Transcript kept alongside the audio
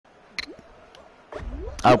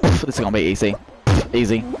Oh, this is gonna be easy.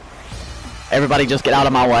 Easy. Everybody just get out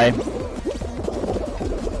of my way.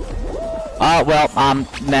 Well,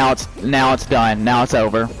 now it's done. Now it's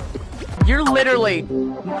over. You're literally,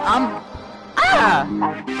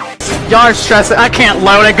 Y'all are stressing. I can't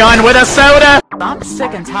load a gun with a soda. I'm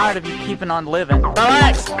sick and tired of you keeping on living.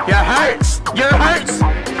 Relax. Your hurts. Your hurts.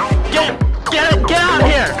 Get out of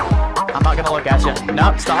here. I'm not gonna look at you.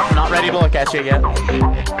 Nope, stop. I'm not ready to look at you yet.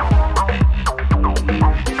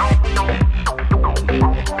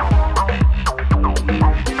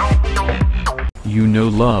 You know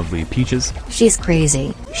lovely Peaches? She's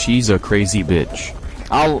crazy. She's a crazy bitch.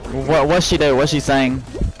 What's she do? What's she saying?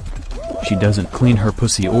 She doesn't clean her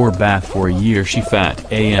pussy or bath for a year. She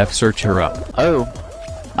fat AF. Search her up. Oh.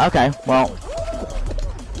 Okay, well.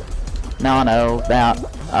 Now I know that.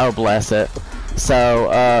 Oh, bless it.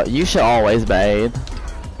 So, you should always bathe.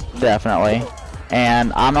 Definitely.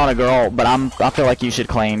 And I'm not a girl, but I feel like you should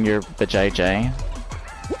clean your vajayjay.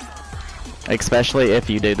 Especially if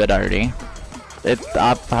you do the dirty.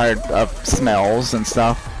 I've heard of smells and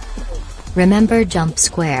stuff. Remember jump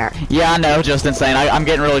square. Yeah, I know, just insane. I'm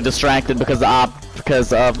getting really distracted because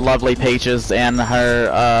of lovely Peaches and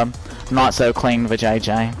her not so clean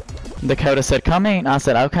vajayjay. Dakota said, "Come eat." I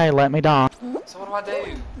said, "Okay, let me die." So what do I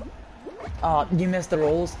do? You missed the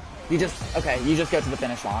rules. You just go to the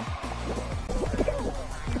finish line.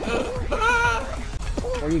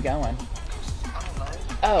 Where are you going? I don't know.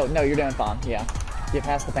 Oh, no, you're doing fine. Yeah. You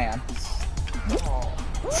passed the pan. Oh.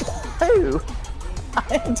 Who? I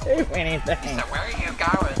didn't do anything. So where are you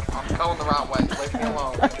going? I'm going the right way. Leave me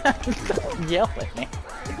alone. Don't yell at me.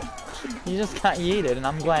 You just got yeeted, and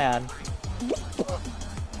I'm glad.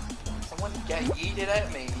 Someone get yeeted at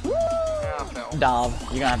me. Yeah, I fell. Dive.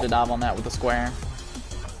 You're gonna have to dive on that with the square.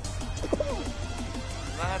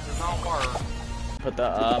 That does not work. Put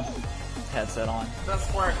the headset on. That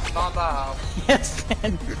square does not dive. Yes,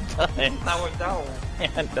 it does. No, it don't.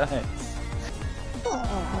 Yeah, it does.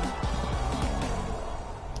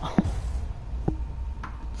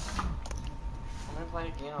 Play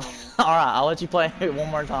again. Alright, I'll let you play it one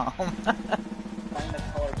more time. Find the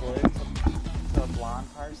color blue to a blind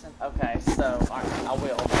person. Okay, so alright, I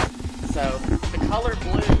will. So the color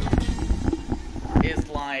blue is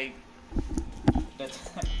like the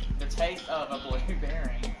taste of a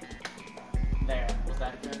blueberry. There, is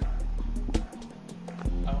that good?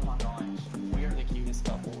 Oh my gosh, we are the cutest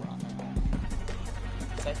couple right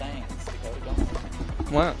now. Say thanks, Dakota. Go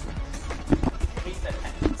ahead. What? He said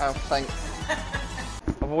thanks. Oh, thanks.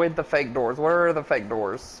 Avoid the fake doors. Where are the fake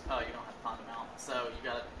doors? Oh, you don't have to find them out. So you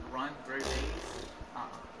gotta run through these.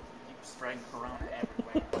 You spread corona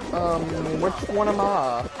everywhere. Which one am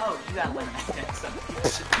I? Oh, you gotta eliminate it. So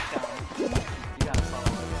you gotta start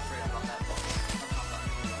all over. I forgot about that.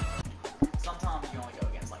 Sometimes you only go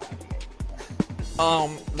against like 58 people.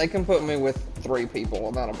 They can put me with 3 people,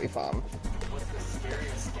 and that'll be fine. What's the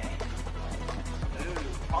scariest game? Ooh,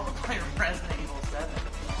 probably Resident Evil 7.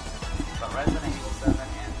 But Resident Evil 7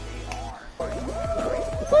 and VR.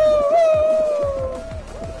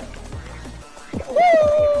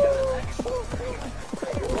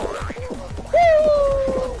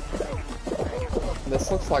 This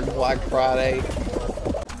looks like Black Friday.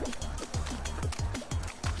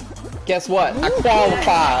 Guess what? I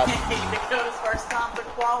qualified. Dakota's first time to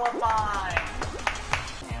qualify.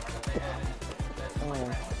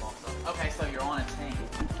 Okay, so you're on a team.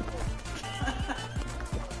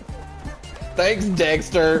 Thanks,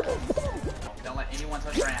 Dexter. Don't let anyone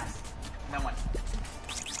touch your ass. No one.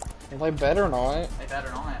 Well, they better not. They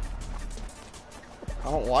better not.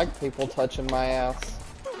 I don't like people touching my ass.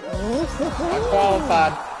 I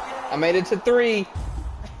qualified. I made it to 3.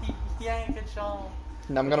 Yay, good job.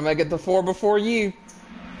 And I'm gonna make it to 4 before you.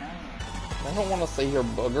 I don't want to see your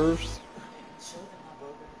boogers. Show them my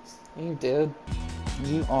boogers. You did.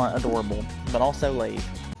 You are adorable, but also leave.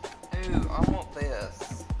 Ooh, I want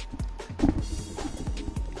this.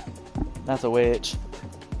 That's a witch.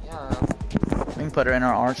 Yeah. We can put her in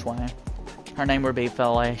our archway. Her name would be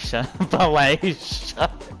Felicia. Felicia.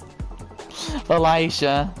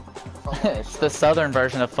 Felicia. It's the southern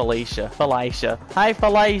version of Felicia. Felicia. Hi,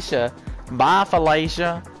 Felicia. Bye,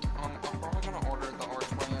 Felicia. I'm probably gonna order the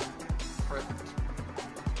archway in crypt.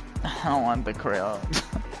 I don't want the crypt.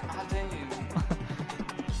 I do.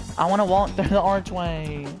 I want to walk through the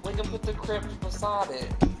archway. We can put the crypt beside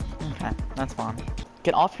it. Okay, that's fine.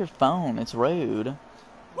 Get off your phone. It's rude.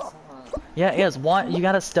 Yeah, it is. What? You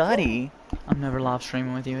gotta study. I'm never live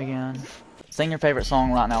streaming with you again. Sing your favorite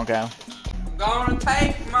song right now. Go. I'm gonna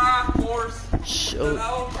take my horse Shh. to the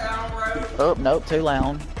old town road. Oh, nope, too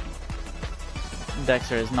loud.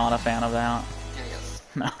 Dexter is not a fan of that. Yes.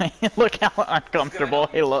 Look how uncomfortable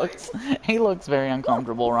he looks. He looks very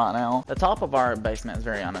uncomfortable right now. The top of our basement is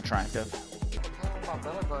very unattractive.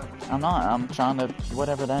 I'm not. I'm trying to...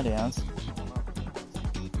 whatever that is.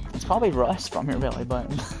 It's probably rust from your belly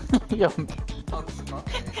button.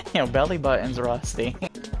 Your belly button's rusty.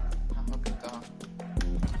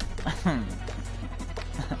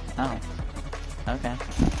 Oh. Okay.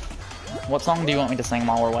 What song do you want me to sing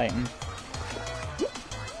while we're waiting?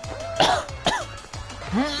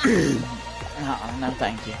 No,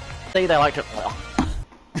 thank you. See, they like to...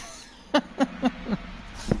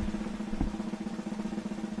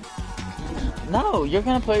 No, you're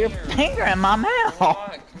gonna put your finger in my mouth! Come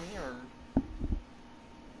here.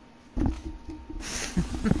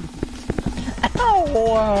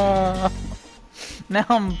 Ow! Now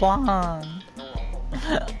I'm blind.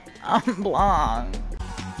 I'm blind.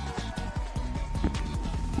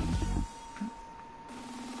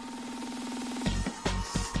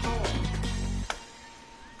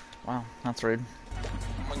 Wow, that's rude.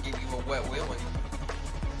 I'm gonna give you a wet willy.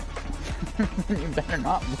 You better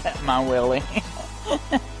not wet my willy.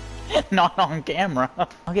 Not on camera.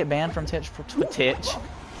 I'll get banned from Twitch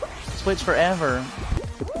Twitch forever.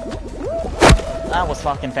 That was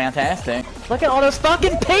fucking fantastic. Look at all those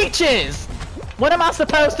fucking peaches! What am I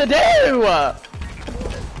supposed to do?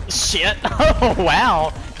 Shit. Oh,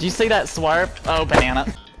 wow. Did you see that swerve? Oh,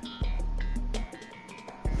 banana.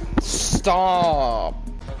 Stop.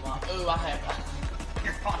 Ooh, I have...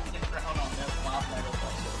 You're fucking thrown on this one. I've never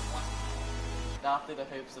played this one. Dive through the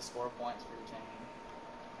hoops to score points for your team.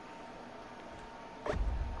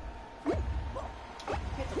 You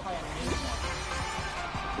get to play a new one.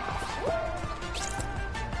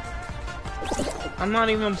 I'm not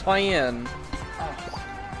even playing.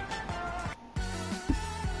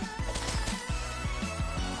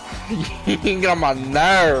 You get on my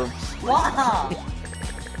nerves. Why?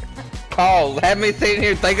 Cole, have me sitting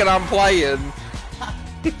here thinking I'm playing.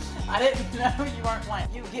 I didn't know you weren't playing.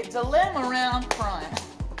 You get to limb around front.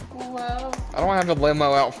 Whoa. I don't have the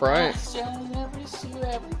limo out front. Showing every shoe,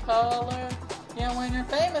 every color. Yeah, when you're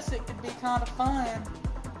famous, it could be kind of fun.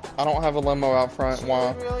 I don't have a limo out front.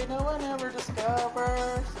 Why? Really, no one ever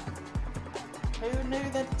discovers. Who knew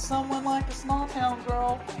that someone like a small town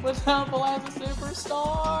girl would double as a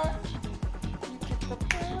superstar? You get the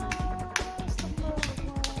best of both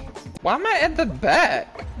worlds. Why am I at the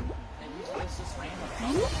back? And usually it's just random.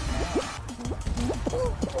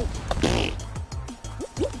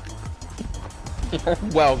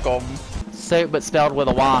 You're welcome. Soup, but spelled with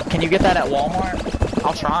a Y. Can you get that at Walmart?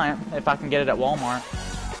 I'll try it if I can get it at Walmart.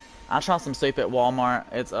 I tried some soup at Walmart.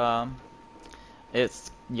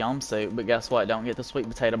 It's yum soup, but guess what? Don't get the sweet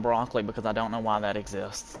potato broccoli because I don't know why that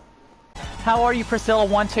exists. How are you,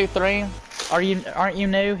 Priscilla123? Aren't you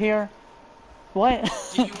new here? What?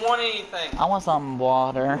 Do you want anything? I want some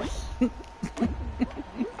water.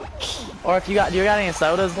 Or if do you got any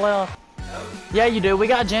sodas left? No. Yeah, you do. We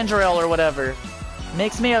got ginger ale or whatever.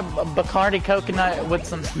 Mix me a Bacardi coconut with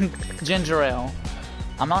some ginger ale.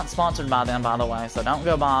 I'm not sponsored by them, by the way, so don't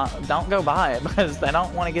go buy it because they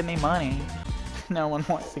don't want to give me money. No one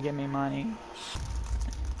wants to give me money.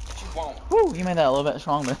 What you want? Woo, you made that a little bit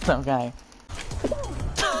stronger. It's okay.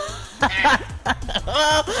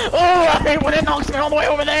 Oh, I hate when it knocks me all the way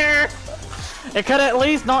over there. It could at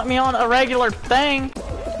least knock me on a regular thing.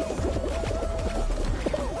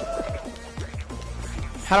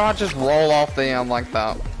 How do I just roll off the end like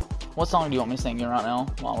that? What song do you want me singing right now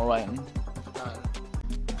while we're waiting?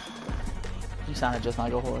 You sounded just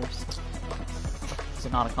like a horse. Is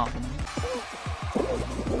it not a compliment?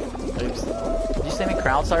 Oops. Did you see me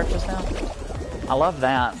crowd surf just now? I love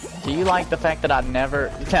that. Do you like the fact that I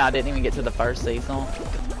didn't even get to the first seesaw?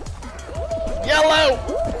 Yellow!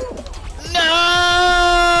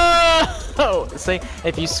 No! See,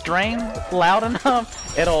 if you scream loud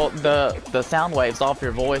enough, the sound waves off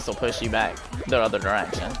your voice will push you back the other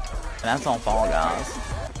direction. And that's on Fall Guys.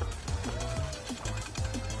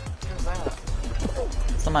 Who's that?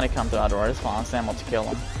 Somebody come through our door. It's fine. Sam wants to kill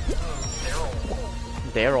him.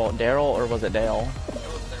 Daryl, or was it Dale?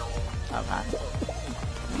 Okay.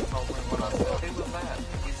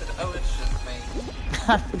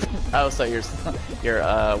 Oh, so you're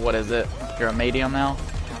what is it? You're a medium now?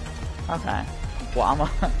 Okay. Well,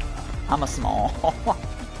 I'm a small.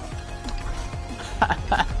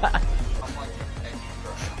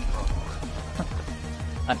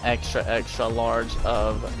 An extra large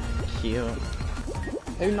of cute.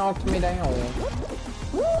 Who knocked me down?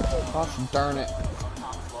 Gosh darn it.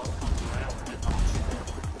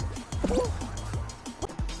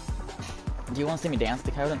 Do you want to see me dance,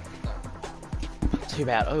 Dakota? too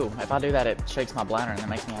bad. Oh, if I do that, it shakes my bladder and it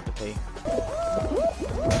makes me have to pee.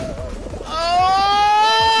 Oh!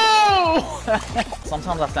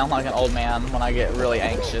 Sometimes I sound like an old man when I get really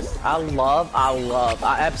anxious. I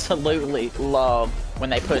absolutely love when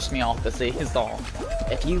they push me off the seesaw.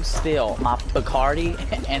 If you steal my Bacardi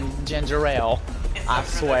and ginger ale, I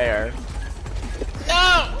swear.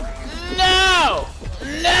 No! No!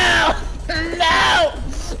 No! No!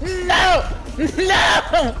 No! No! No!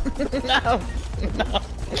 No!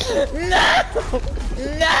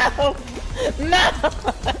 No! No!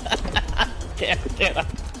 Damn it.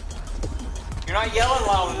 You're not yelling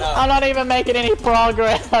loud enough. I'm not even making any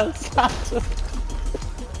progress. You're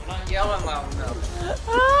not yelling loud enough.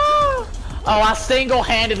 Oh, I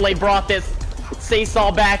single-handedly brought this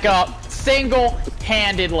seesaw back up.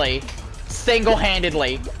 Single-handedly.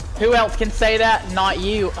 Single-handedly. Who else can say that? Not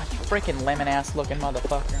you. A freaking lemon-ass looking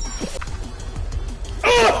motherfucker.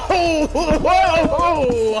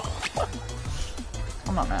 Oh!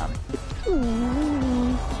 I'm not mad.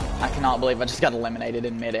 I cannot believe I just got eliminated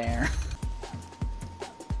in midair.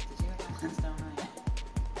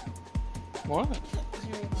 What?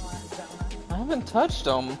 I haven't touched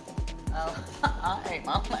them. Oh, I ate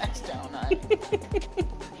my last donut.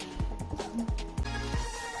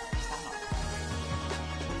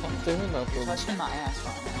 I'm doing nothing. You're touching my ass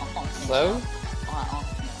right now. So?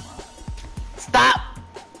 Stop!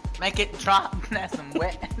 Make it drop. That's some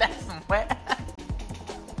wet. That's some wet.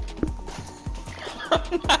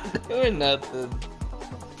 I'm not doing nothing.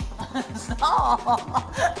 Stop!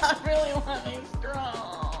 I really want these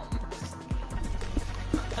drums.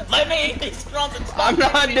 Let me eat these drums and stop. I'm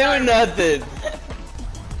not doing nothing.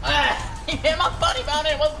 You hit my funny bone.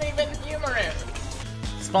 It wasn't even humorous.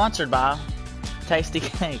 Sponsored by Tasty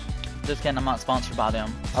Cake. Just kidding, I'm not sponsored by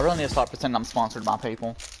them. I really need to start pretending I'm sponsored by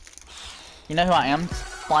people. You know who I am,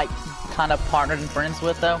 like, kind of partnered and friends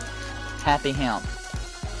with, though? Happy Hemp.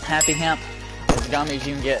 Happy Hemp is gummies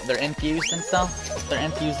you can get. They're infused and stuff. They're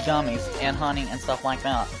infused gummies and honey and stuff like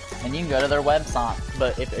that. And you can go to their website,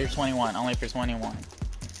 but if you're 21, only if you're 21.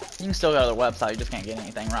 You can still go to their website, you just can't get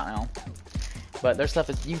anything right now. But their stuff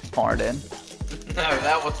is youth farted. No,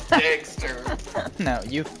 that was Dexter. No,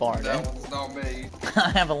 youth farted. That was not me. I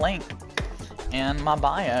have a link in my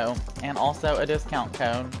bio and also a discount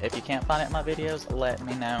code. If you can't find it in my videos, let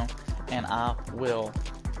me know and I will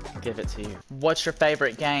give it to you. What's your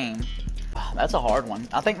favorite game? That's a hard one.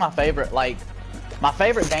 I think my favorite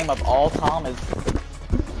game of all time is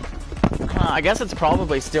I guess it's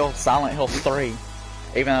probably still Silent Hill 3,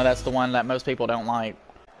 even though that's the one that most people don't like.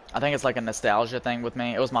 I think it's like a nostalgia thing with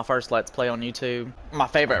me. It was my first Let's Play on YouTube. My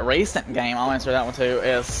favorite recent game, I'll answer that one too,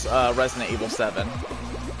 is Resident Evil 7.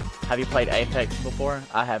 Have you played Apex before?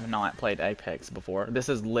 I have not played Apex before. This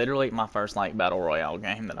is literally my first like battle royale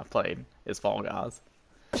game that I've played. Is Fall Guys.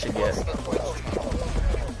 I should get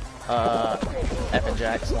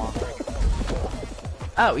EffinJACS one.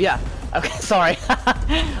 Oh yeah. Okay, sorry.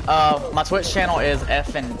 My Twitch channel is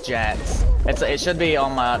EffinJACS. It should be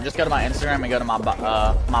on my. Just go to my Instagram and go to my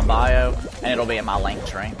my bio, and it'll be in my link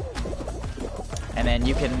tree. And then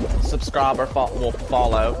you can subscribe or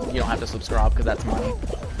follow. You don't have to subscribe because that's money.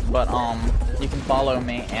 But you can follow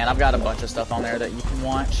me, and I've got a bunch of stuff on there that you can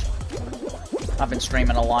watch. I've been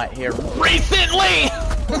streaming a lot here recently.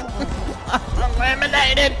 I'm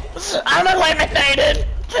eliminated. I'm eliminated.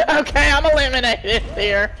 Okay, I'm eliminated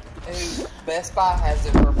here. Hey, Best Buy has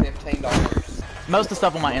it for $15. Most of the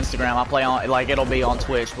stuff on my Instagram I play on, like it'll be on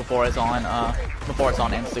Twitch before it's on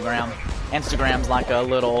Instagram. Instagram's like a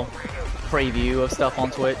little preview of stuff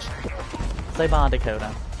on Twitch. Say bye,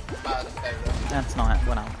 Dakota. Bye, Dakota. That's not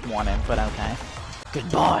what I wanted, but okay.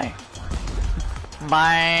 Goodbye.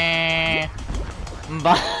 Bye.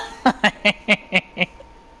 Bye.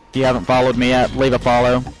 If you haven't followed me yet, leave a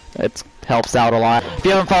follow. It helps out a lot. If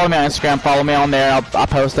you haven't followed me on Instagram, follow me on there. I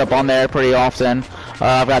post up on there pretty often.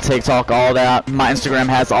 I've got TikTok, all that. My Instagram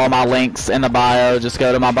has all my links in the bio. Just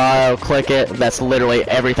go to my bio, click it. That's literally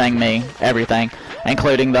everything me. Everything.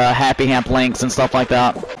 Including the Happy Hemp links and stuff like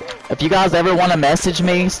that. If you guys ever want to message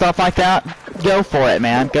me, stuff like that, go for it,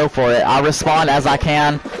 man. Go for it. I respond as I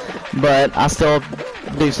can, but I still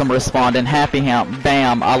do some responding. Happy Hemp,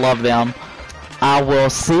 bam, I love them. I will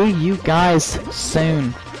see you guys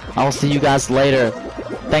soon. I will see you guys later.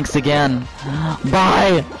 Thanks again.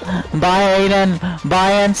 Bye. Bye, Aiden.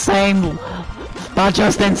 Bye, Insane. Bye,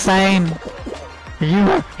 Just Insane.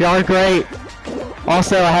 Y'all are great.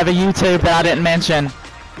 Also, I have a YouTube that I didn't mention.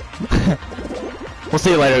 We'll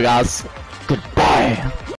see you later, guys.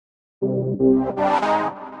 Goodbye.